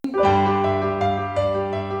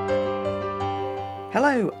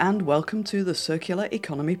Hello and welcome to the Circular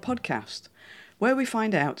Economy podcast, where we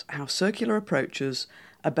find out how circular approaches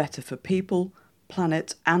are better for people,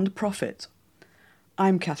 planet and profit.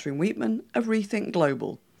 I'm Catherine Wheatman of Rethink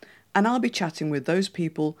Global, and I'll be chatting with those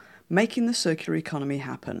people making the circular economy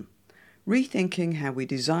happen, rethinking how we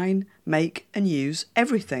design, make and use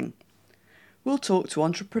everything. We'll talk to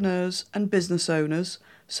entrepreneurs and business owners,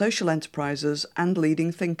 social enterprises and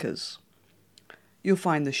leading thinkers. You'll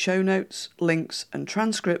find the show notes, links and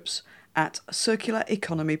transcripts at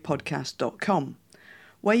circulareconomypodcast.com,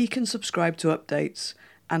 where you can subscribe to updates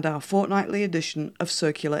and our fortnightly edition of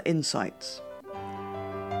Circular Insights.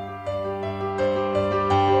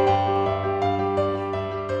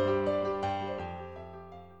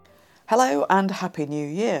 Hello and Happy New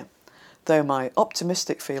Year, though my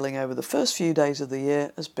optimistic feeling over the first few days of the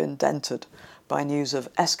year has been dented by news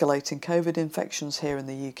of escalating COVID infections here in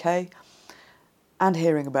the UK and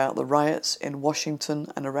hearing about the riots in Washington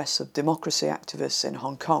and arrests of democracy activists in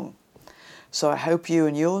Hong Kong. So I hope you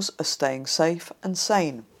and yours are staying safe and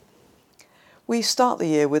sane. We start the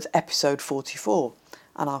year with episode 44,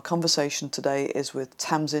 and our conversation today is with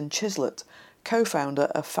Tamsin Chislett,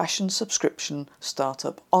 co-founder of fashion subscription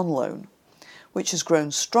startup OnLoan, which has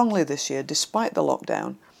grown strongly this year despite the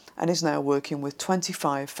lockdown and is now working with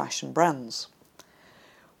 25 fashion brands.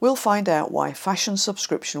 We'll find out why fashion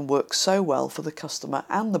subscription works so well for the customer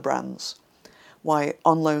and the brands, why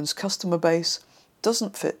OnLoan's customer base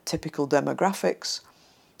doesn't fit typical demographics,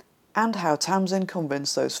 and how Tamsin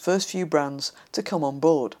convinced those first few brands to come on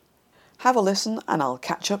board. Have a listen and I'll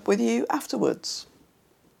catch up with you afterwards.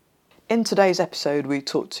 In today's episode, we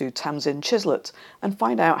talk to Tamsin Chislett and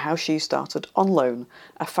find out how she started OnLoan,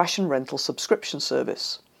 a fashion rental subscription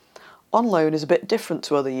service. OnLoan is a bit different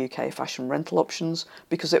to other UK fashion rental options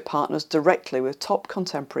because it partners directly with top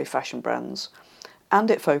contemporary fashion brands,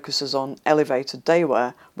 and it focuses on elevated day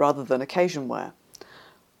wear rather than occasion wear.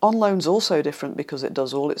 OnLoan's also different because it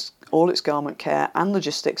does all its garment care and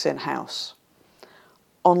logistics in-house.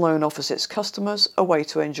 OnLoan offers its customers a way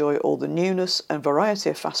to enjoy all the newness and variety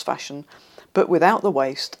of fast fashion, but without the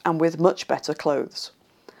waste and with much better clothes.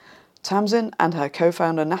 Tamsin and her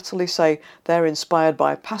co-founder Natalie say they're inspired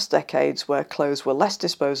by past decades where clothes were less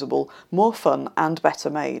disposable, more fun and better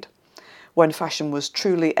made, when fashion was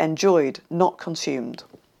truly enjoyed, not consumed.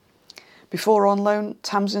 Before OnLoan,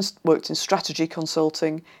 Tamsin worked in strategy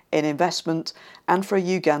consulting, in investment and for a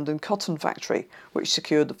Ugandan cotton factory, which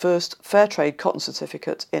secured the first Fair Trade cotton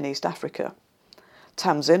certificate in East Africa.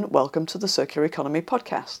 Tamsin, welcome to the Circular Economy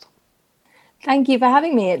podcast. Thank you for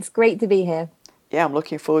having me. It's great to be here. Yeah, I'm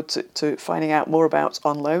looking forward to finding out more about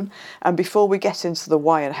OnLoan. And before we get into the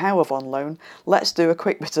why and how of OnLoan, let's do a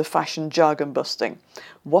quick bit of fashion jargon busting.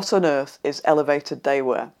 What on earth is elevated day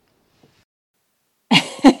wear?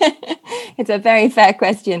 It's a very fair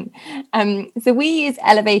question. So we use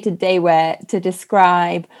elevated day wear to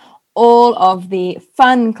describe all of the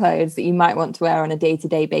fun clothes that you might want to wear on a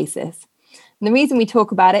day-to-day basis. And the reason we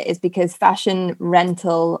talk about it is because fashion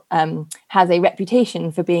rental has a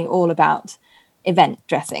reputation for being all about event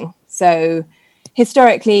dressing. So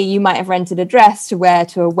historically, you might have rented a dress to wear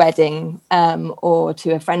to a wedding or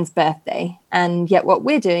to a friend's birthday. And yet what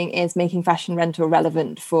we're doing is making fashion rental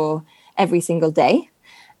relevant for every single day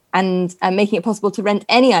and making it possible to rent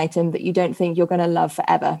any item that you don't think you're going to love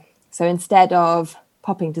forever. So instead of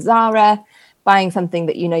popping to Zara, buying something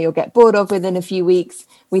that you know you'll get bored of within a few weeks,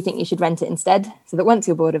 we think you should rent it instead so that once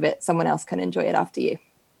you're bored of it, someone else can enjoy it after you.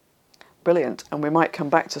 Brilliant. And we might come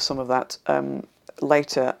back to some of that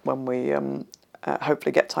later when we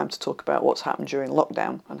hopefully get time to talk about what's happened during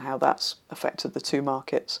lockdown and how that's affected the two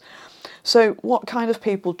markets. So what kind of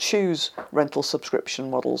people choose rental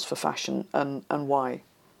subscription models for fashion and why?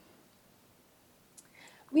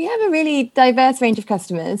 We have a really diverse range of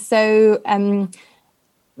customers. So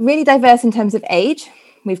really diverse in terms of age.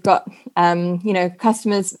 We've got,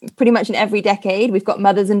 customers pretty much in every decade. We've got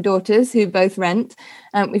mothers and daughters who both rent.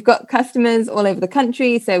 We've got customers all over the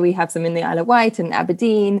country. So we have some in the Isle of Wight and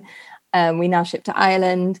Aberdeen. We now ship to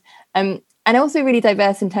Ireland. And also really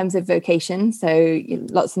diverse in terms of vocation. So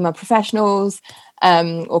lots of them are professionals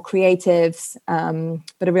or creatives,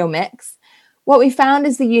 but a real mix. What we found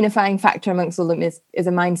is the unifying factor amongst all of them is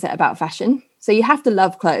a mindset about fashion. So you have to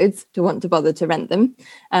love clothes to want to bother to rent them.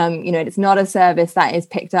 It's not a service that is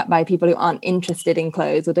picked up by people who aren't interested in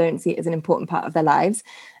clothes or don't see it as an important part of their lives.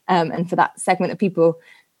 And for that segment of people,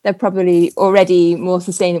 they're probably already more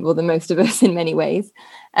sustainable than most of us in many ways.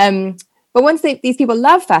 But once these people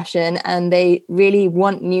love fashion and they really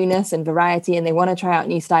want newness and variety and they want to try out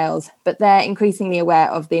new styles, but they're increasingly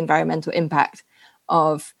aware of the environmental impact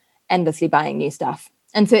of endlessly buying new stuff.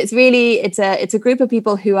 And so it's a group of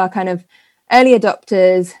people who are kind of early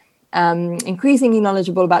adopters, increasingly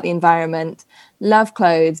knowledgeable about the environment, love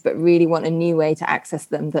clothes, but really want a new way to access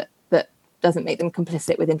them that doesn't make them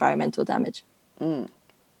complicit with environmental damage.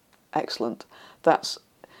 Excellent. That's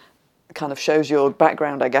kind of shows your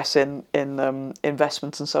background, I guess, in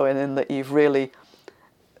investment and so on, in that you've really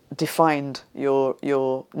defined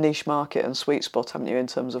your niche market and sweet spot, haven't you, in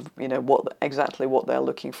terms of, you know, what they're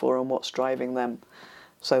looking for and what's driving them.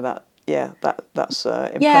 So that's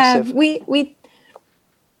impressive. Yeah, we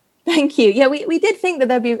thank you. Yeah, we did think that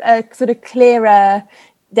there'd be a sort of clearer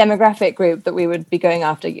demographic group that we would be going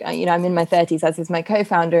after. You know, I'm in my 30s, as is my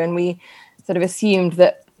co-founder, and we sort of assumed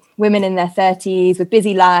that women in their 30s with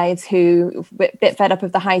busy lives who a bit fed up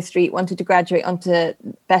of the high street, wanted to graduate onto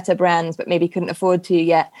better brands but maybe couldn't afford to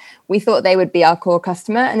yet, we thought they would be our core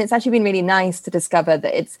customer. And it's actually been really nice to discover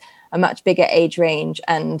that it's a much bigger age range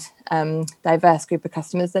and diverse group of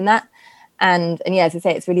customers than that. And yeah, as I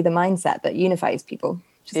say, it's really the mindset that unifies people.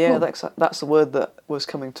 Yeah, cool. That's the word that was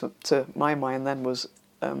coming to my mind then, was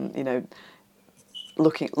you know,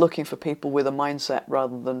 looking for people with a mindset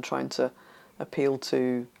rather than trying to appeal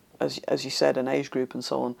to, as you said, an age group and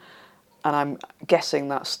so on. And I'm guessing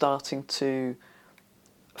that's starting to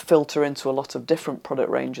filter into a lot of different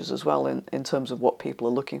product ranges as well in terms of what people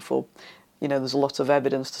are looking for. You know, there's a lot of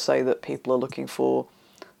evidence to say that people are looking for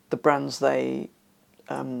the brands they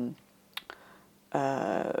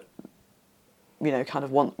you know, kind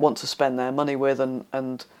of want to spend their money with,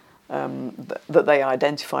 and that they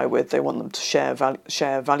identify with. They want them to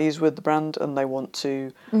share values with the brand, and they want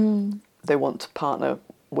to partner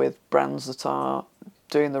with brands that are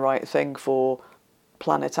doing the right thing for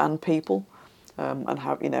planet and people, and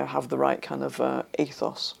have the right kind of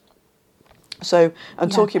ethos. So,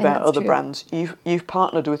 and talking about other brands, you've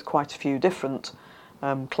partnered with quite a few different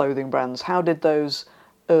clothing brands. How did those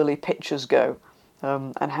early pitches go,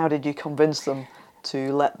 and how did you convince them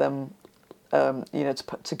to let them, you know,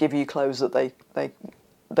 to give you clothes that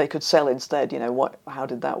they could sell instead? You know, how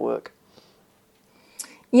did that work?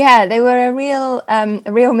 Yeah, they were a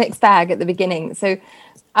real mixed bag at the beginning. So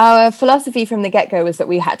our philosophy from the get-go was that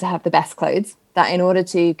we had to have the best clothes, that in order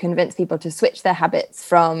to convince people to switch their habits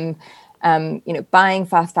from buying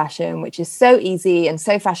fast fashion, which is so easy and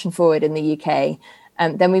so fashion forward in the UK,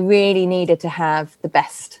 then we really needed to have the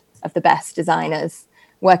best of the best designers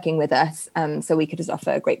working with us, so we could just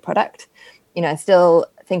offer a great product. You know, I still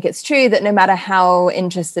think it's true that no matter how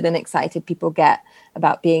interested and excited people get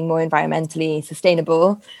about being more environmentally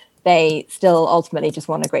sustainable, they still ultimately just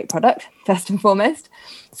want a great product, first and foremost.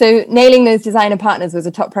 So nailing those designer partners was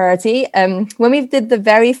a top priority. When we did the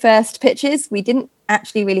very first pitches, we didn't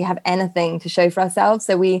actually really have anything to show for ourselves.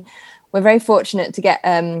 So we were very fortunate to get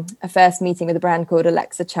a first meeting with a brand called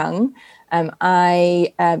Alexa Chung.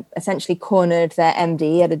 I essentially cornered their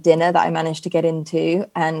MD at a dinner that I managed to get into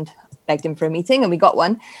and begged him for a meeting, and we got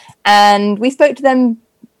one. And we spoke to them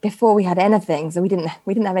before we had anything. So we didn't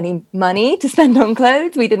have any money to spend on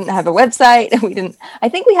clothes. We didn't have a website. I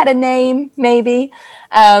think we had a name, maybe.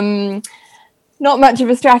 Not much of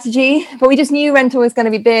a strategy, but we just knew rental was going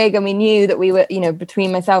to be big, and we knew that we were, you know,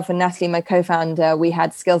 between myself and Natalie, my co-founder, we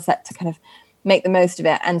had skill set to kind of make the most of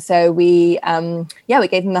it. And so we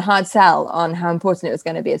gave them the hard sell on how important it was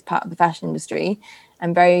going to be as part of the fashion industry.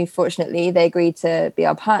 And very fortunately, they agreed to be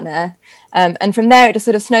our partner. And from there, it just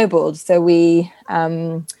sort of snowballed. So we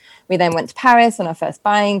then went to Paris on our first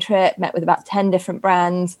buying trip, met with about 10 different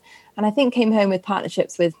brands, and I think came home with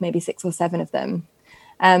partnerships with maybe 6 or 7 of them.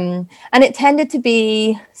 And it tended to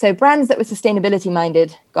be, so brands that were sustainability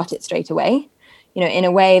minded got it straight away. You know, in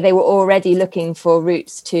a way, they were already looking for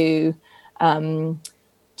routes to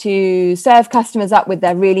serve customers up with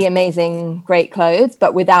their really amazing, great clothes,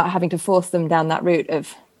 but without having to force them down that route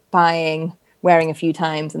of buying, wearing a few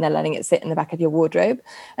times, and then letting it sit in the back of your wardrobe.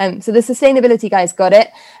 So the sustainability guys got it.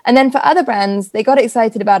 And then for other brands, they got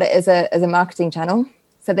excited about it as a marketing channel.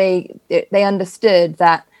 So they understood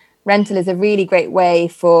that rental is a really great way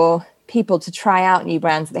for people to try out new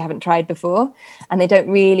brands that they haven't tried before. And they don't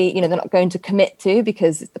really, you know, they're not going to commit to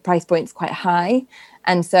because the price point is quite high.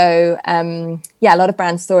 And so, a lot of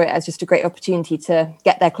brands saw it as just a great opportunity to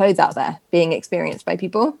get their clothes out there, being experienced by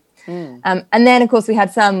people. And then, of course, we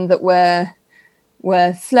had some that were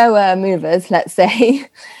slower movers, let's say,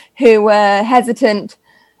 who were hesitant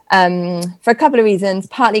for a couple of reasons,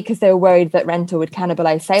 partly because they were worried that rental would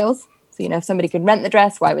cannibalize sales. So, you know, if somebody could rent the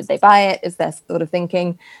dress, why would they buy it? Is their sort of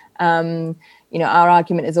thinking. You know, our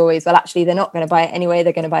argument is always, well, actually, they're not going to buy it anyway.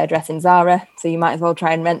 They're going to buy a dress in Zara. So you might as well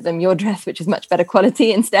try and rent them your dress, which is much better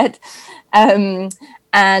quality instead. And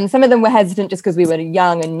some of them were hesitant just because we were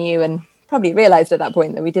young and new and probably realized at that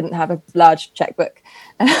point that we didn't have a large checkbook.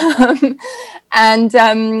 But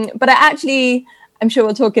I'm sure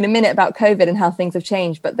we'll talk in a minute about COVID and how things have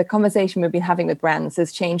changed, but the conversation we've been having with brands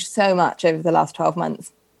has changed so much over the last 12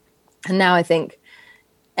 months. And now I think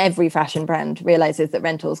every fashion brand realizes that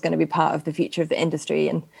rental is going to be part of the future of the industry,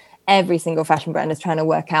 and every single fashion brand is trying to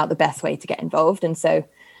work out the best way to get involved. And so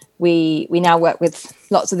we now work with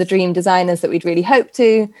lots of the dream designers that we'd really hoped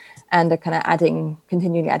to, and are kind of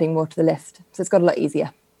continually adding more to the list. So it's got a lot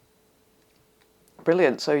easier.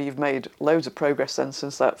 Brilliant. So you've made loads of progress then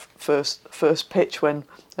since that first pitch when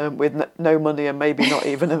with no money and maybe not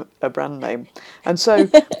even a brand name. And so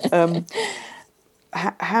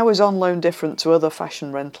how is On Loan different to other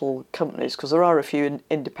fashion rental companies? Because there are a few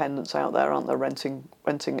independents out there, aren't there,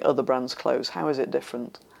 renting other brands' clothes. How is it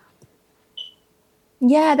different?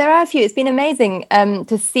 Yeah, there are a few. It's been amazing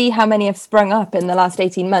to see how many have sprung up in the last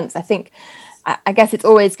 18 months. I guess it's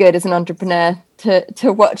always good as an entrepreneur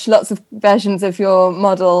to watch lots of versions of your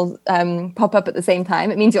model pop up at the same time.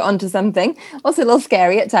 It means you're onto something. Also a little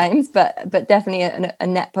scary at times, but definitely a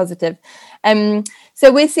net positive.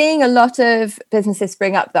 So we're seeing a lot of businesses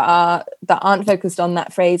spring up that aren't focused on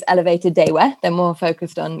that phrase elevated day wear. They're more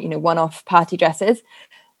focused on, one-off party dresses,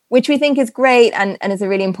 which we think is great and is a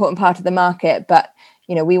really important part of the market. But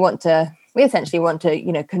we essentially want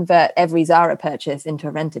to convert every Zara purchase into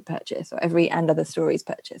a rented purchase, or every & Other Stories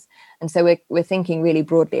purchase. And so we're thinking really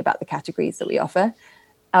broadly about the categories that we offer.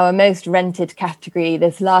 Our most rented category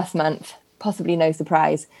this last month, possibly no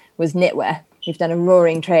surprise, was knitwear. We've done a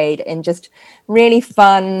roaring trade in just really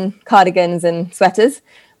fun cardigans and sweaters,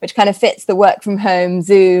 which kind of fits the work from home,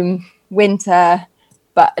 Zoom, winter,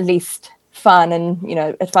 but at least fun and,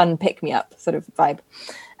 a fun pick-me-up sort of vibe.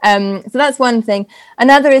 So that's one thing.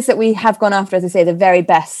 Another is that we have gone after, as I say, the very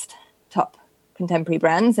best top contemporary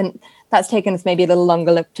brands, and that's taken us maybe a little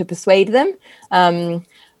longer to persuade them.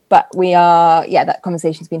 But that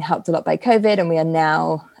conversation's been helped a lot by COVID, and we are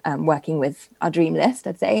now working with our dream list,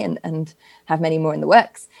 I'd say, and have many more in the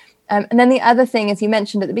works. And then the other thing, as you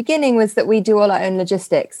mentioned at the beginning, was that we do all our own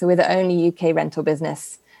logistics. So we're the only UK rental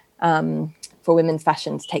business for women's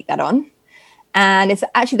fashion to take that on. And it's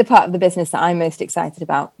actually the part of the business that I'm most excited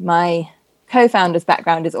about. My co-founder's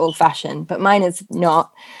background is old fashion, but mine is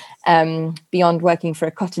not, beyond working for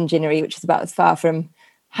a cotton ginnery, which is about as far from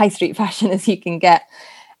high street fashion as you can get.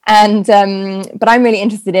 And but I'm really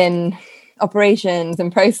interested in operations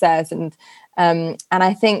and process. And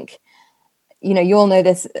I think, you all know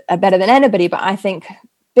this better than anybody, but I think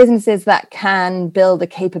businesses that can build a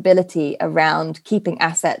capability around keeping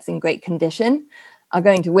assets in great condition are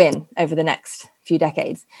going to win over the next few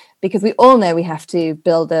decades, because we all know we have to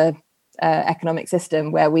build a economic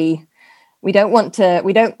system where we don't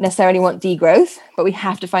necessarily want degrowth, but we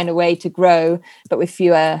have to find a way to grow, but with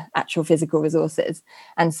fewer actual physical resources.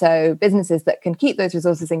 And so businesses that can keep those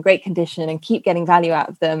resources in great condition and keep getting value out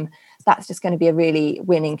of them, that's just going to be a really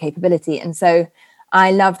winning capability. And so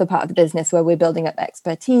I love the part of the business where we're building up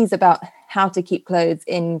expertise about how to keep clothes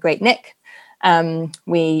in great nick.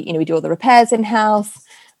 We do all the repairs in-house.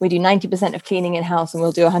 We do 90% of cleaning in-house, and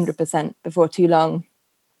we'll do 100% before too long.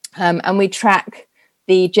 And we track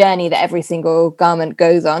the journey that every single garment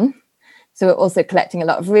goes on. So we're also collecting a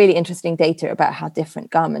lot of really interesting data about how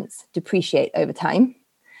different garments depreciate over time.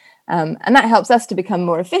 And that helps us to become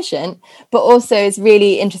more efficient, but also is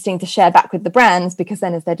really interesting to share back with the brands, because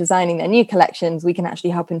then as they're designing their new collections, we can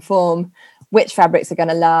actually help inform which fabrics are going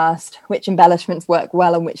to last, which embellishments work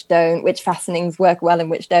well and which don't, which fastenings work well and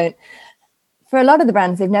which don't. For a lot of the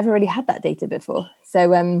brands, they've never really had that data before.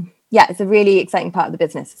 So it's a really exciting part of the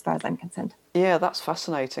business as far as I'm concerned. Yeah, that's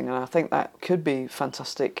fascinating. And I think that could be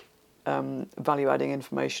fantastic value-adding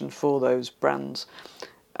information for those brands.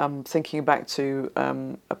 I'm thinking back to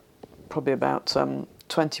probably about 20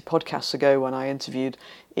 podcasts ago when I interviewed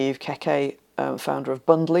Eve Keke, founder of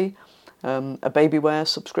Bundly, a babywear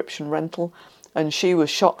subscription rental, and she was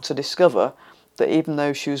shocked to discover that even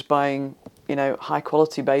though she was buying, high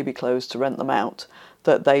quality baby clothes to rent them out,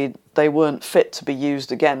 that they weren't fit to be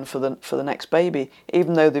used again for the next baby,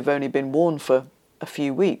 even though they've only been worn for a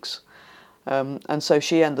few weeks. And so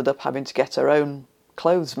she ended up having to get her own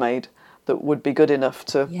clothes made that would be good enough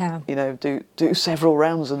to, do several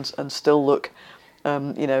rounds and still look,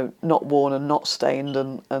 not worn and not stained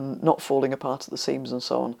and not falling apart at the seams and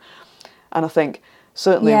so on. And I think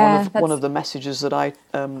certainly one of the messages that I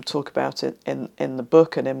talk about in the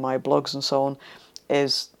book and in my blogs and so on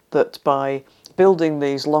is that by building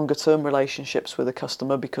these longer term relationships with a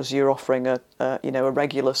customer, because you're offering a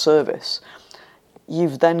regular service,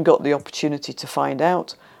 you've then got the opportunity to find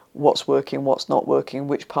out what's working, what's not working,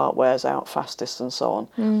 which part wears out fastest, and so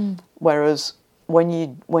on. Whereas when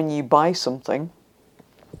you buy something,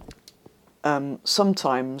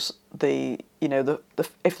 sometimes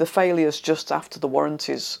if the failure's just after the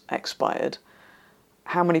warranty's expired,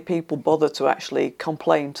 how many people bother to actually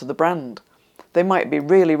complain to the brand? They might be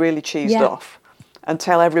really, really cheesed off and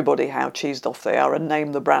tell everybody how cheesed off they are and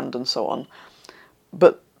name the brand and so on,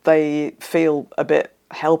 but they feel a bit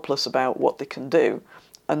helpless about what they can do,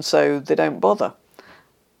 and so they don't bother.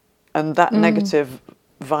 And that negative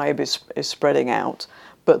vibe is spreading out,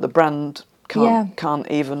 but the brand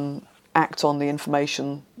can't even act on the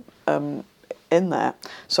information in there.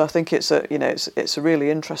 So I think it's a really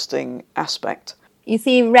interesting aspect. You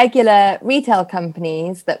see, regular retail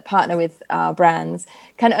companies that partner with our brands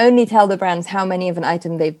can only tell the brands how many of an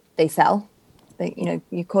item they sell.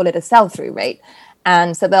 You call it a sell-through rate.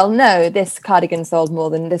 And so they'll know this cardigan sold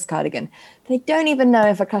more than this cardigan. They don't even know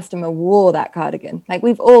if a customer wore that cardigan. Like,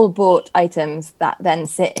 we've all bought items that then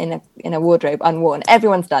sit in a wardrobe unworn.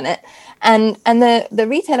 Everyone's done it. And the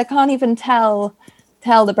retailer can't even tell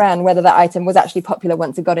the brand whether that item was actually popular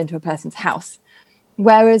once it got into a person's house.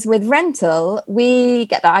 Whereas with rental, we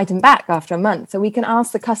get that item back after a month. So we can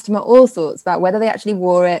ask the customer all sorts about whether they actually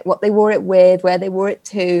wore it, what they wore it with, where they wore it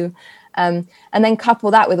to. And then couple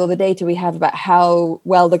that with all the data we have about how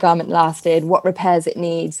well the garment lasted, what repairs it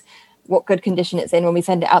needs, what good condition it's in when we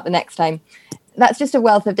send it out the next time. That's just a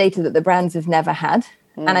wealth of data that the brands have never had.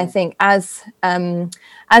 And I think as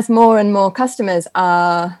more and more customers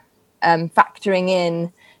are factoring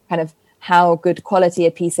in kind of how good quality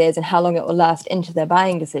a piece is and how long it will last into their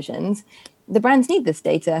buying decisions, the brands need this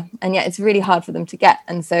data, and yet it's really hard for them to get.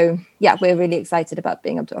 And so, we're really excited about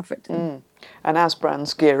being able to offer it to them. And as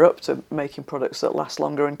brands gear up to making products that last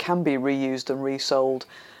longer and can be reused and resold,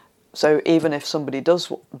 so even if somebody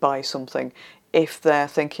does buy something, if they're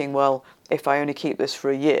thinking, well, if I only keep this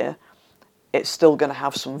for a year, it's still going to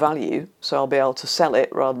have some value, so I'll be able to sell it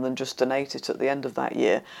rather than just donate it at the end of that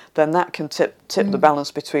year, then that can tip the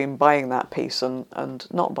balance between buying that piece and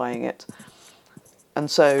not buying it.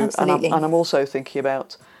 And so, and I'm also thinking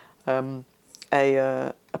about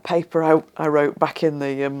a paper I wrote back in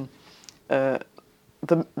the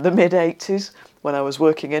mid '80s when I was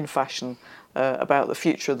working in fashion about the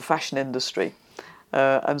future of the fashion industry.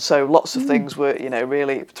 And so lots of things were,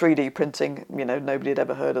 really 3D printing, nobody had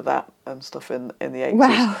ever heard of that and stuff in the 80s.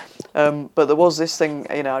 Wow. But there was this thing,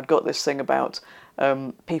 I'd got this thing about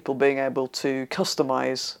people being able to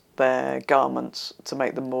customise their garments to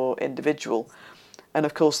make them more individual. And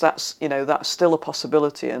of course that's still a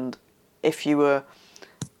possibility. And if you were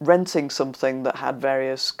renting something that had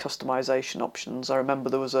various customisation options, I remember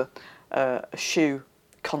there was a shoe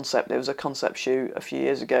concept. It was a concept shoe a few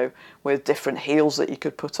years ago with different heels that you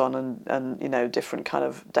could put on and different kind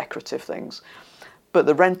of decorative things. But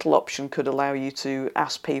the rental option could allow you to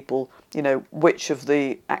ask people, which of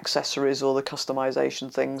the accessories or the customization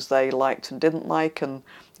things they liked and didn't like, and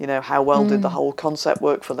how well did the whole concept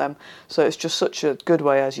work for them. So it's just such a good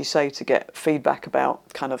way, as you say, to get feedback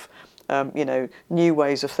about kind of new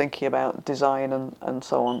ways of thinking about design and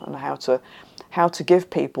so on, and how to give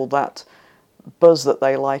people that buzz that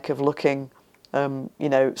they like of looking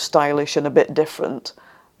stylish and a bit different,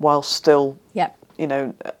 while still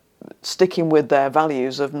sticking with their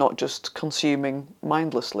values of not just consuming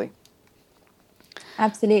mindlessly.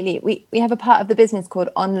 Absolutely. We have a part of the business called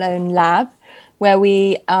On Loan Lab, where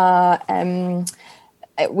we are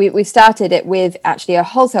we started it with actually a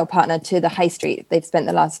wholesale partner to the high street. They've spent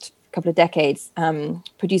the last couple of decades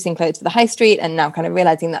producing clothes for the high street, and now kind of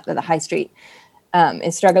realizing that the high street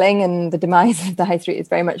is struggling and the demise of the high street is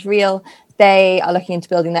very much real. They are looking into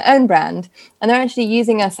building their own brand, and they're actually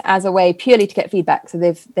using us as a way purely to get feedback. So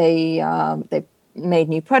they've made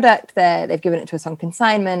new product, they've given it to us on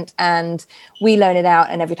consignment, and we loan it out,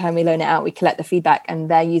 and every time we loan it out we collect the feedback, and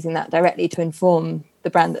they're using that directly to inform the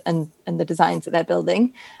brand and the designs that they're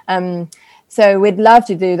building. So we'd love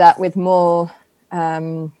to do that with more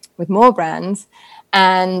brands,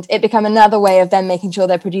 and it become another way of them making sure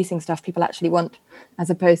they're producing stuff people actually want, as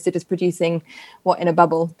opposed to just producing what in a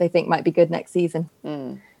bubble they think might be good next season.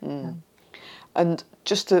 And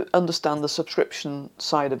just to understand the subscription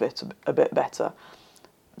side of it a bit better,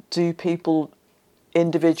 do people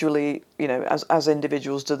individually, as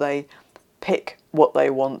individuals, do they pick what they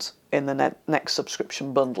want in the next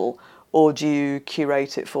subscription bundle, or do you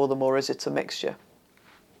curate it for them, or is it a mixture?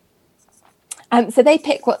 So they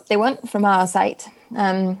pick what they want from our site.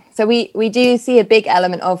 So we do see a big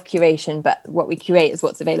element of curation, but what we curate is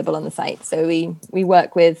what's available on the site. So we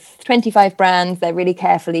work with 25 brands. They're really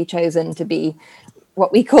carefully chosen to be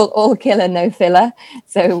what we call all killer, no filler.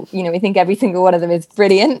 So, we think every single one of them is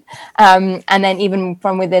brilliant. And then even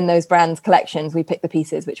from within those brands' collections, we pick the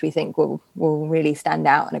pieces which we think will really stand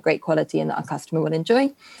out and are great quality and that our customer will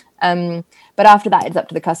enjoy. But after that, it's up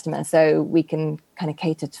to the customer. So we can kind of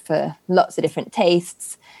cater for lots of different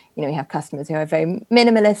tastes. We have customers who are very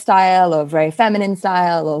minimalist style or very feminine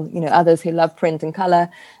style, or, others who love print and color,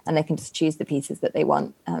 and they can just choose the pieces that they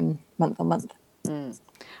want month on month. And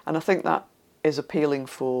I think that is appealing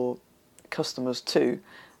for customers too.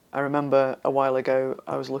 I remember a while ago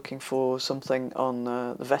I was looking for something on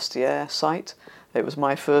the Vestiaire site. It was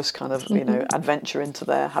my first kind of adventure into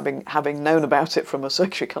there, having known about it from a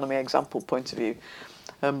circular economy example point of view.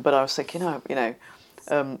 But I was thinking, I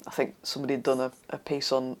think somebody had done a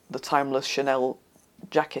piece on the timeless Chanel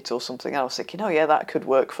jacket or something. I was thinking, that could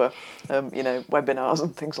work for webinars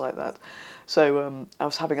and things like that. So I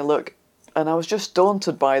was having a look. And I was just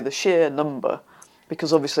daunted by the sheer number,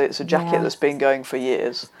 because obviously it's a jacket that's been going for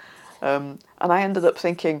years. And I ended up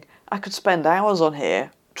thinking I could spend hours on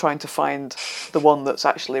here trying to find the one that's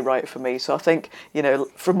actually right for me. So I think,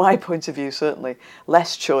 from my point of view, certainly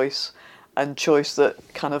less choice, and choice that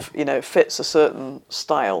kind of, fits a certain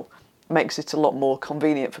style makes it a lot more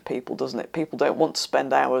convenient for people, doesn't it? People don't want to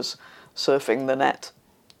spend hours surfing the net,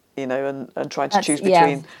 and trying to choose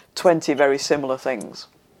between 20 very similar things.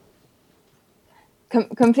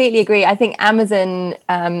 Completely agree. I think Amazon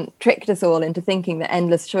tricked us all into thinking that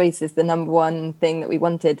endless choice is the number one thing that we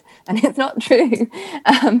wanted, and it's not true.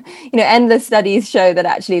 Endless studies show that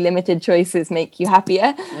actually limited choices make you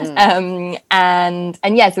happier. And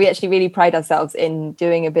yes, we actually really pride ourselves in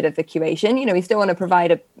doing a bit of the curation. We still want to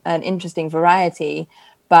provide an interesting variety,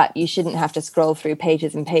 but you shouldn't have to scroll through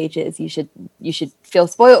pages and pages. You should feel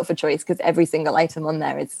spoilt for choice, because every single item on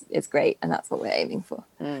there is great, and that's what we're aiming for.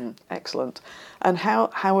 Excellent. And how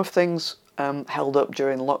have things held up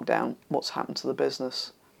during lockdown? What's happened to the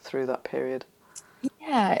business through that period?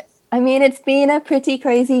 Yeah, it's been a pretty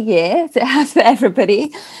crazy year. It has for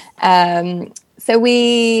everybody. So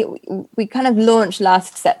we kind of launched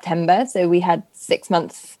last September. So we had 6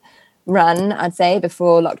 months run, I'd say,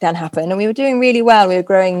 before lockdown happened, and we were doing really well. We were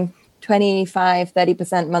growing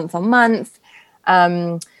 25-30% month on month.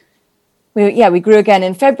 We grew again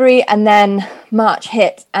in February, and then March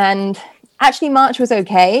hit, and actually March was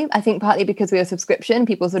okay. I think partly because we were subscription,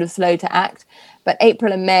 people sort of slowed to act, but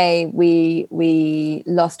April and May we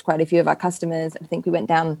lost quite a few of our customers. I think we went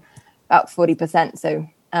down about 40%. So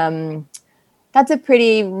that's a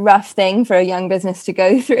pretty rough thing for a young business to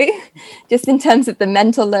go through, just in terms of the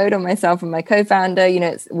mental load on myself and my co-founder.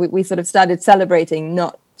 We sort of started celebrating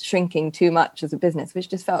not shrinking too much as a business, which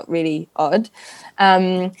just felt really odd.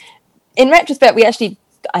 In retrospect, we actually,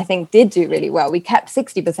 I think, did do really well. We kept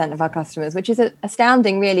 60% of our customers, which is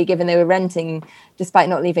astounding, really, given they were renting despite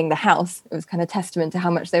not leaving the house. It was kind of testament to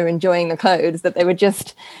how much they were enjoying the clothes, that they were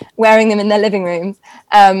just wearing them in their living rooms.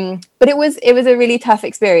 But it was a really tough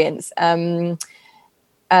experience. When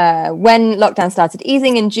lockdown started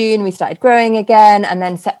easing in June, we started growing again. And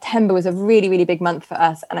then September was a really, really big month for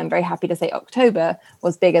us. And I'm very happy to say October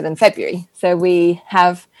was bigger than February. So we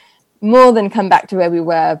have more than come back to where we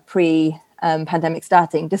were pre-pandemic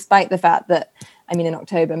starting, despite the fact that, in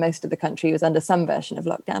October, most of the country was under some version of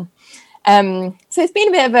lockdown. So it's been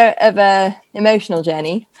a bit of a emotional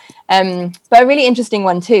journey, but a really interesting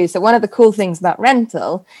one too. So one of the cool things about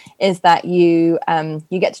rental is that you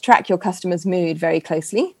get to track your customer's mood very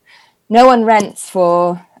closely. No one rents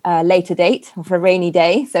for a later date or for a rainy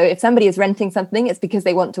day. So if somebody is renting something, it's because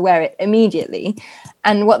they want to wear it immediately.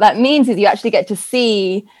 And what that means is you actually get to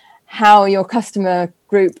see how your customer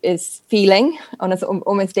group is feeling on a sort of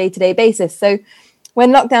almost day-to-day basis. So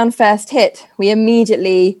when lockdown first hit, we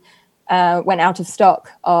immediately went out of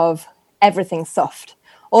stock of everything soft.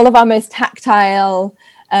 All of our most tactile,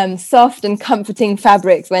 soft and comforting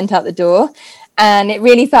fabrics went out the door. And it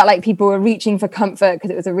really felt like people were reaching for comfort because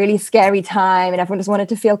it was a really scary time and everyone just wanted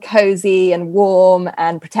to feel cozy and warm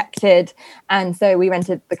and protected. And so we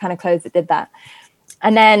rented the kind of clothes that did that.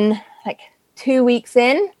 And then 2 weeks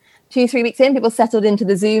in, 2-3 weeks in, people settled into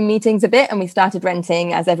the Zoom meetings a bit, and we started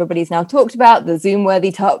renting, as everybody's now talked about, the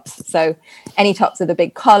Zoom-worthy tops. So any tops with a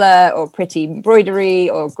big collar or pretty embroidery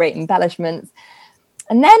or great embellishments.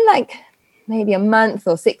 And then maybe a month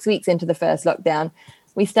or 6 weeks into the first lockdown,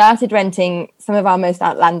 we started renting some of our most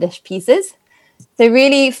outlandish pieces. So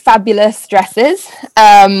really fabulous dresses,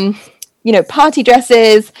 party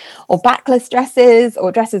dresses or backless dresses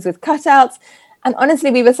or dresses with cutouts. And honestly,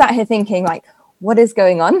 we were sat here thinking what is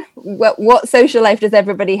going on? What social life does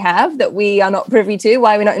everybody have that we are not privy to?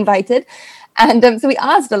 Why are we not invited? And so we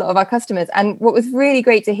asked a lot of our customers, and what was really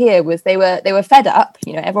great to hear was they were fed up.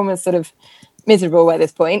 Everyone was sort of miserable at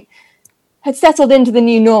this point, had settled into the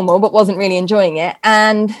new normal, but wasn't really enjoying it,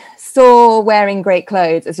 and saw wearing great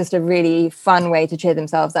clothes as just a really fun way to cheer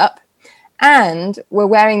themselves up, and were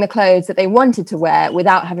wearing the clothes that they wanted to wear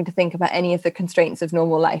without having to think about any of the constraints of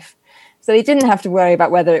normal life. So they didn't have to worry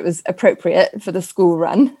about whether it was appropriate for the school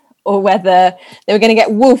run, or whether they were going to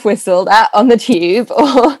get wolf whistled at on the tube,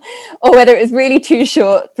 or whether it was really too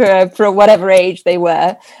short for whatever age they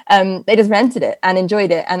were. They just rented it and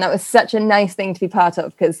enjoyed it. And that was such a nice thing to be part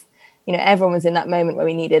of, because, everyone was in that moment where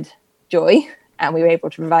we needed joy, and we were able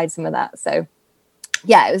to provide some of that. So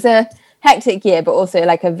yeah, it was a hectic year, but also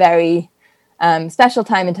like a very special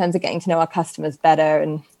time in terms of getting to know our customers better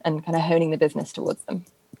and kind of honing the business towards them.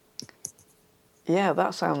 Yeah,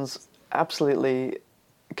 that sounds absolutely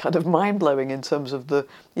kind of mind-blowing in terms of the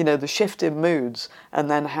shift in moods,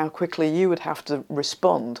 and then how quickly you would have to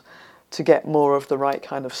respond to get more of the right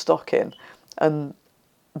kind of stock in, and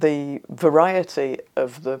the variety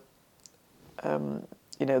of the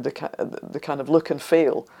the kind of look and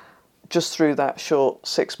feel just through that short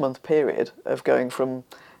 6-month period of going from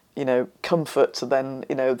comfort to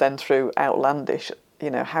then through outlandish.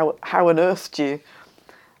 How on earth do you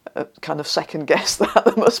kind of second guess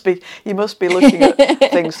that? You must be looking at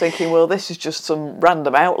things thinking, well, this is just some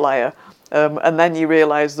random outlier, and then you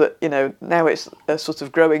realise that now it's a sort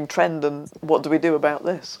of growing trend, and what do we do about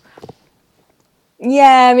this?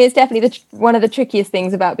 Yeah, I mean, it's definitely one of the trickiest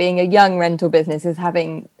things about being a young rental business is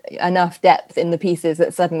having enough depth in the pieces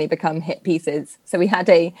that suddenly become hit pieces. So we had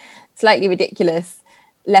a slightly ridiculous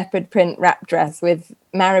leopard print wrap dress with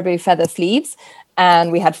marabou feather sleeves,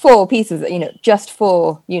 and we had 4 pieces, just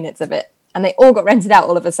 4 units of it, and they all got rented out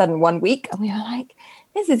all of a sudden one week, and we were like,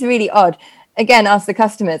 this is really odd. Again, asked the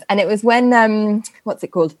customers, and it was when what's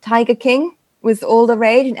it called, Tiger King was all the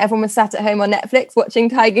rage, and everyone was sat at home on Netflix watching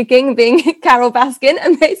Tiger King being Carol Baskin,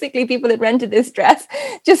 and basically people had rented this dress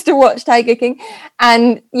just to watch Tiger King.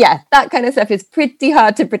 And yeah, that kind of stuff is pretty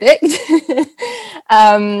hard to predict.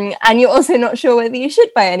 And you're also not sure whether you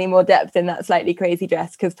should buy any more depth in that slightly crazy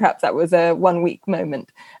dress, because perhaps that was a 1-week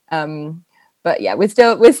moment. But yeah, we're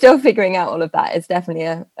still figuring out all of that. It's definitely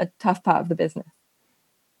a tough part of the business.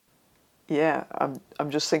 Yeah,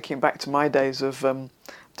 I'm just thinking back to my days of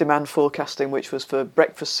demand forecasting, which was for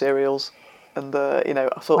breakfast cereals, and I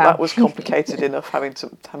thought that was complicated enough, having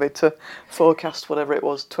to forecast whatever it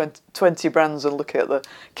was, 20 brands, and look at the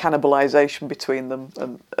cannibalization between them,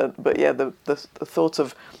 and but yeah, the thought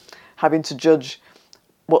of having to judge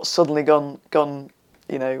what's suddenly gone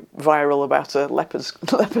viral about a leopard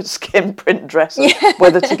skin print dress, and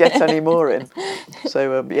whether to get any more in.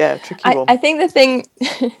 So tricky one.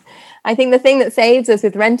 I think the thing that saves us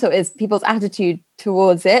with rental is people's attitude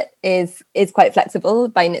towards it is quite flexible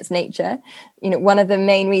by its nature. One of the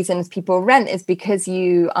main reasons people rent is because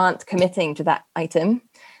you aren't committing to that item.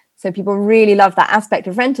 So people really love that aspect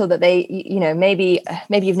of rental, that they, maybe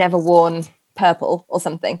you've never worn purple or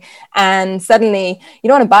something, and suddenly you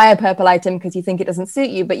don't want to buy a purple item because you think it doesn't suit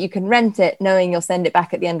you, but you can rent it knowing you'll send it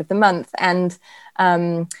back at the end of the month. And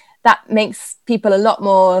that makes people a lot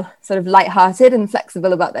more sort of lighthearted and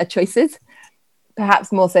flexible about their choices,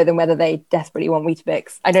 perhaps more so than whether they desperately want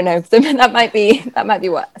Weetabix. I don't know. So that might be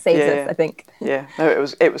what saves us, I think. Yeah. No, it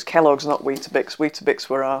was Kellogg's, not Weetabix. Weetabix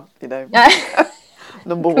were our,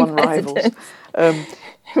 number one rivals.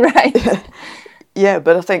 Right. Yeah,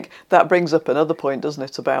 but I think that brings up another point, doesn't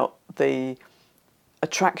it, about the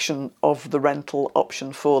attraction of the rental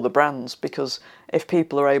option for the brands, because if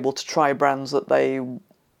people are able to try brands that they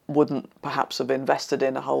wouldn't perhaps have invested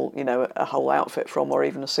in a whole outfit from, or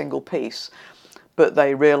even a single piece, but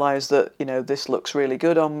they realise that this looks really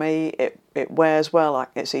good on me, it wears well,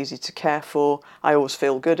 it's easy to care for, I always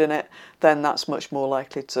feel good in it, then that's much more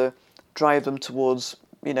likely to drive them towards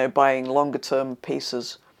buying longer term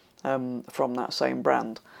pieces from that same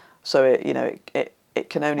brand. So it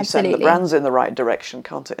can only send the brands in the right direction,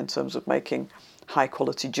 can't it, in terms of making high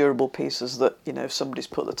quality durable pieces that if somebody's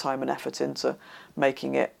put the time and effort into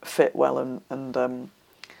making it fit well and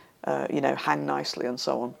hang nicely and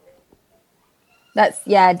so on. That's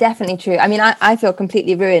definitely true. I mean, I feel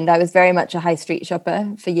completely ruined. I was very much a high street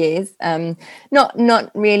shopper for years.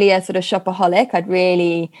 Not really a sort of shopaholic. I'd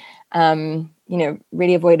really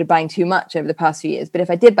really avoided buying too much over the past few years, but if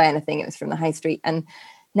I did buy anything, it was from the high street. And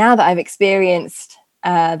now that I've experienced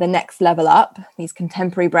the next level up, these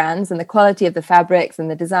contemporary brands, and the quality of the fabrics and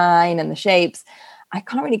the design and the shapes, I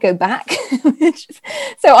can't really go back.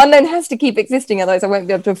 So online has to keep existing, otherwise I won't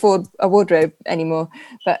be able to afford a wardrobe anymore.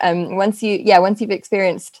 But once you've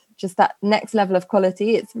experienced just that next level of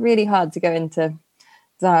quality. It's really hard to go into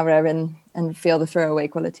Zara and feel the throwaway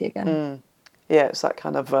quality again. Yeah, it's that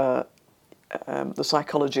kind of the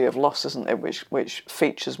psychology of loss, isn't it, which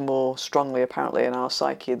features more strongly apparently in our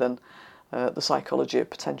psyche than the psychology of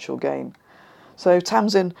potential gain. So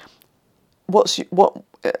Tamsin,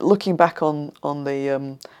 looking back on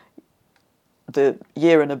the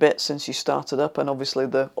year and a bit since you started up, and obviously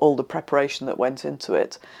all the preparation that went into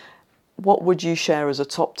it, what would you share as a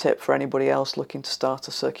top tip for anybody else looking to start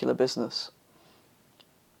a circular business?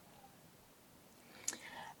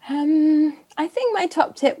 I think my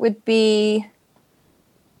top tip would be,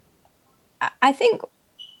 I think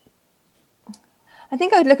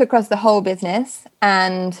I would look across the whole business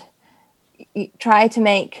and try to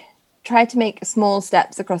make small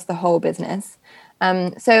steps across the whole business.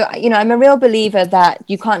 So, I'm a real believer that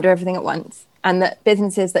you can't do everything at once, and that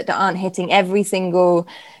businesses that aren't hitting every single,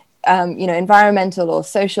 environmental or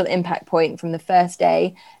social impact point from the first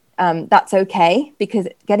day, that's okay, because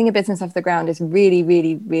getting a business off the ground is really,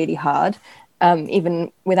 really, really hard,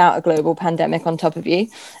 even without a global pandemic on top of you.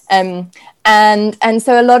 And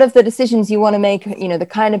so a lot of the decisions you want to make, the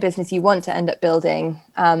kind of business you want to end up building,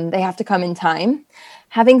 they have to come in time.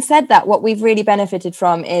 Having said that, what we've really benefited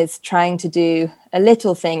from is trying to do a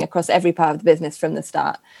little thing across every part of the business from the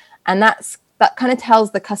start. And that kind of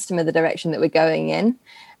tells the customer the direction that we're going in.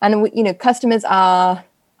 And, customers are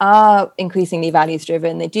increasingly values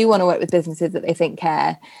driven. They do want to work with businesses that they think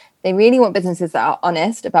care. They really want businesses that are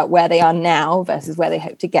honest about where they are now versus where they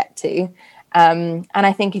hope to get to. And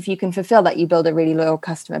I think if you can fulfill that, you build a really loyal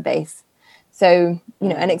customer base. So,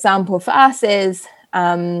 an example for us is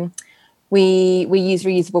we use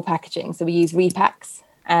reusable packaging. So we use repacks,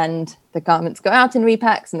 and the garments go out in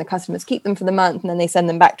repacks and the customers keep them for the month and then they send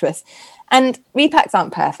them back to us. And repacks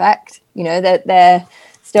aren't perfect. They're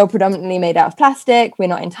still predominantly made out of plastic. We're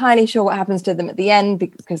not entirely sure what happens to them at the end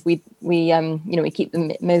because we keep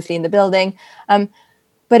them mostly in the building.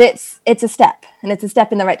 But it's a step, and it's a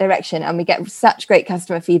step in the right direction. And we get such great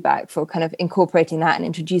customer feedback for kind of incorporating that and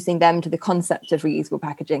introducing them to the concept of reusable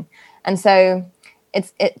packaging. And so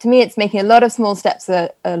to me, it's making a lot of small steps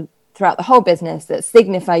throughout the whole business that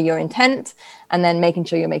signify your intent, and then making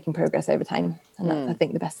sure you're making progress over time. And that's, I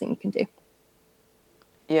think, the best thing you can do.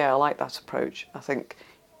 Yeah, I like that approach. I think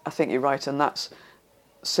you're right, and that's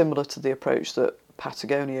similar to the approach that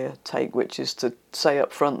Patagonia take, which is to say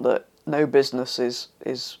up front that no business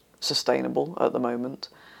is sustainable at the moment.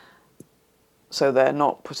 So they're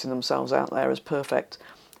not putting themselves out there as perfect,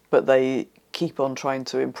 but they keep on trying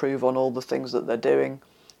to improve on all the things that they're doing.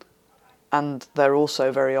 And they're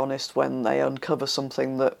also very honest when they uncover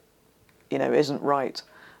something that, isn't right,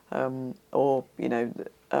 or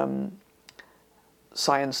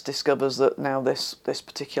science discovers that now this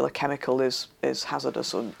particular chemical is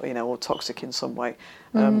hazardous or toxic in some way.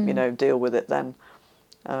 Deal with it then.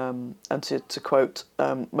 And to quote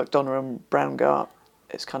McDonough and Brown-Gart,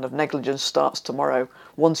 it's kind of negligence starts tomorrow.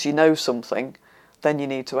 Once you know something, then you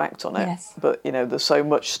need to act on it. Yes. But there's so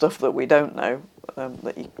much stuff that we don't know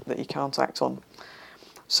that you can't act on.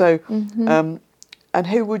 So, and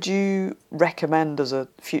who would you recommend as a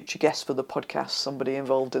future guest for the podcast? Somebody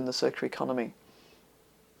involved in the circular economy.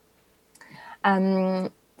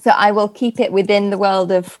 So I will keep it within the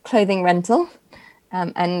world of clothing rental,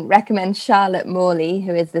 and recommend Charlotte Morley,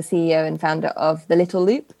 who is the CEO and founder of The Little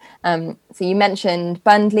Loop. So you mentioned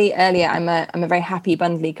Bundly earlier. I'm a very happy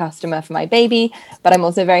Bundly customer for my baby, but I'm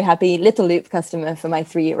also a very happy Little Loop customer for my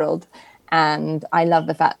 3-year-old. And I love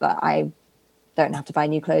the fact that I don't have to buy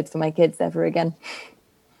new clothes for my kids ever again.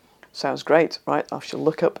 Sounds great. Right, I shall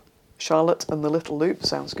look up Charlotte and The Little Loop.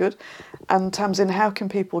 Sounds good. And Tamsin, how can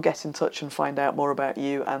people get in touch and find out more about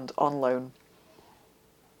you and On Loan?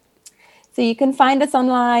 So you can find us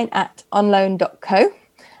online at onloan.co,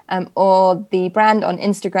 or the brand on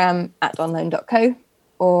Instagram at onloan.co,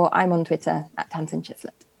 or I'm on Twitter at Tamsin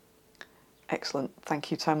Chislett. Excellent.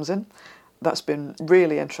 Thank you, Tamsin. That's been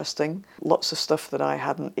really interesting. Lots of stuff that I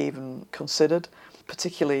hadn't even considered,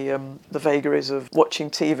 particularly the vagaries of watching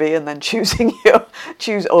TV and then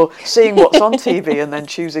or seeing what's on TV and then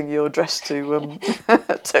choosing your dress to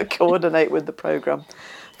to coordinate with the programme.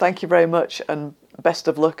 Thank you very much, and best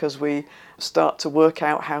of luck as we start to work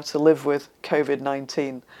out how to live with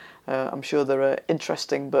COVID-19. I'm sure there are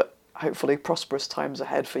interesting but hopefully prosperous times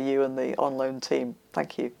ahead for you and the On Loan team.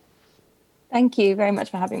 Thank you. Thank you very much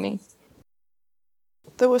for having me.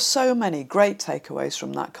 There were so many great takeaways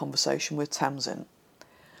from that conversation with Tamsin.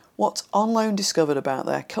 What On Loan discovered about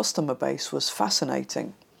their customer base was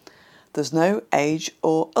fascinating. There's no age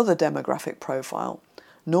or other demographic profile,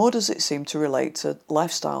 nor does it seem to relate to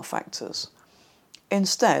lifestyle factors.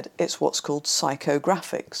 Instead, it's what's called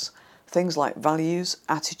psychographics, things like values,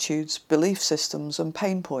 attitudes, belief systems and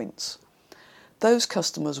pain points. Those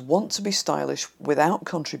customers want to be stylish without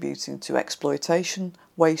contributing to exploitation,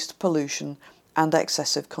 waste, pollution and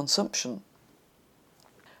excessive consumption.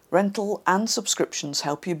 Rental and subscriptions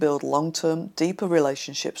help you build long-term, deeper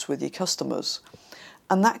relationships with your customers,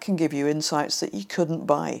 and that can give you insights that you couldn't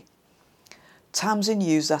buy. Tamsin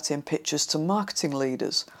used that in pitches to marketing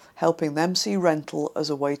leaders, helping them see rental as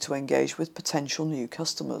a way to engage with potential new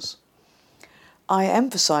customers. I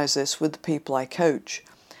emphasise this with the people I coach.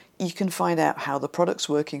 You can find out how the product's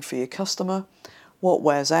working for your customer, what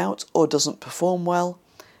wears out or doesn't perform well,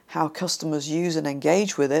 how customers use and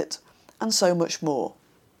engage with it, and so much more.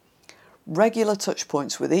 Regular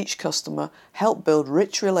touchpoints with each customer help build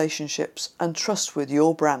rich relationships and trust with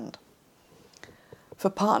your brand.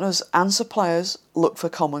 For partners and suppliers, look for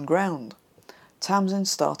common ground. Tamsin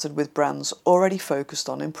started with brands already focused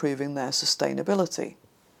on improving their sustainability.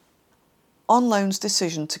 OnLoan's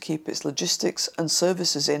decision to keep its logistics and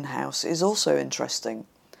services in-house is also interesting.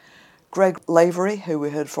 Greg Lavery, who we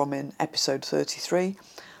heard from in episode 33,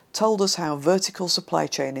 told us how vertical supply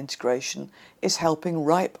chain integration is helping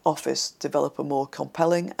Ripe Office develop a more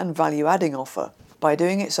compelling and value-adding offer. By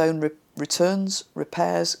doing its own returns,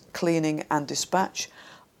 repairs, cleaning and dispatch,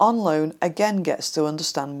 OnLoan again gets to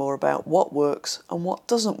understand more about what works and what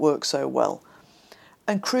doesn't work so well,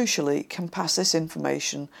 and crucially can pass this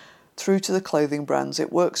information through to the clothing brands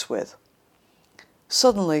it works with.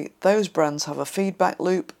 Suddenly, those brands have a feedback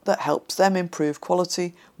loop that helps them improve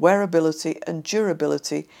quality, wearability and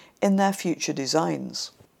durability in their future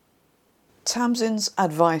designs. Tamsin's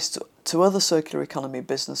advice to other circular economy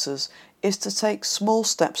businesses is to take small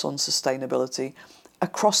steps on sustainability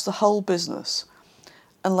across the whole business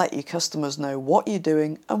and let your customers know what you're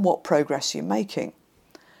doing and what progress you're making.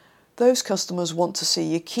 Those customers want to see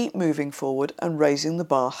you keep moving forward and raising the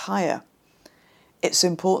bar higher. It's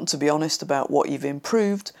important to be honest about what you've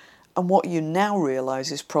improved and what you now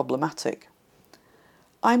realise is problematic.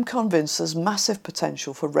 I'm convinced there's massive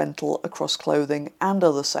potential for rental across clothing and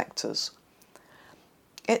other sectors.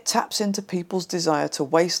 It taps into people's desire to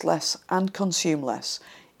waste less and consume less,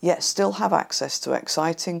 yet still have access to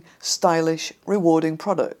exciting, stylish, rewarding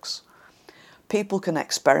products. People can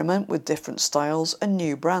experiment with different styles and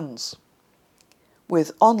new brands.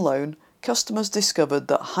 With OnLoan, customers discovered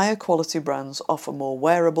that higher quality brands offer more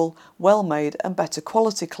wearable, well-made and better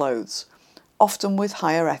quality clothes, often with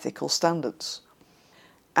higher ethical standards.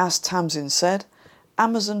 As Tamsin said,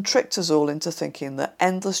 Amazon tricked us all into thinking that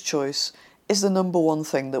endless choice is the number one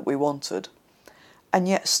thing that we wanted. And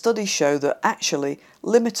yet studies show that actually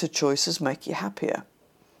limited choices make you happier.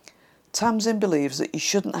 Tamsin believes that you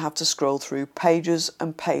shouldn't have to scroll through pages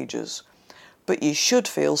and pages, but you should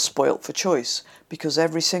feel spoilt for choice because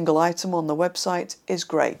every single item on the website is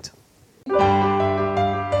great.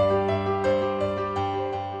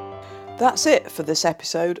 That's it for this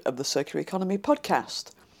episode of the Circular Economy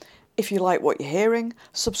podcast. If you like what you're hearing,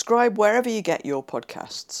 subscribe wherever you get your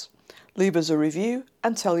podcasts. Leave us a review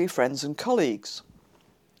and tell your friends and colleagues.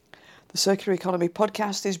 The Circular Economy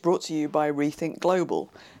podcast is brought to you by Rethink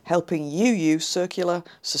Global, helping you use circular,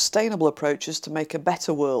 sustainable approaches to make a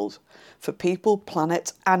better world for people,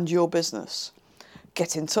 planet and your business.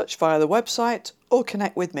 Get in touch via the website or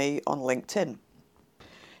connect with me on LinkedIn.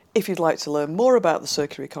 If you'd like to learn more about the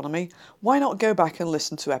circular economy, why not go back and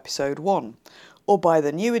listen to episode 1, or buy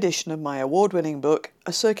the new edition of my award-winning book,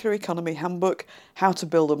 A Circular Economy Handbook, How to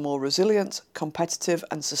Build a More Resilient, Competitive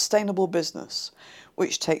and Sustainable Business,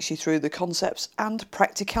 which takes you through the concepts and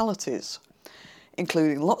practicalities,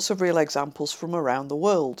 including lots of real examples from around the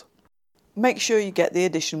world. Make sure you get the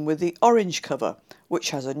edition with the orange cover, which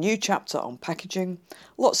has a new chapter on packaging,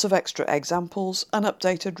 lots of extra examples and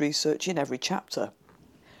updated research in every chapter.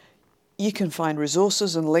 You can find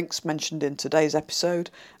resources and links mentioned in today's episode,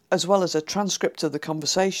 as well as a transcript of the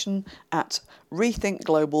conversation at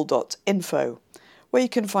rethinkglobal.info, where you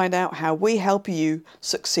can find out how we help you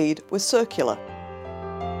succeed with circular.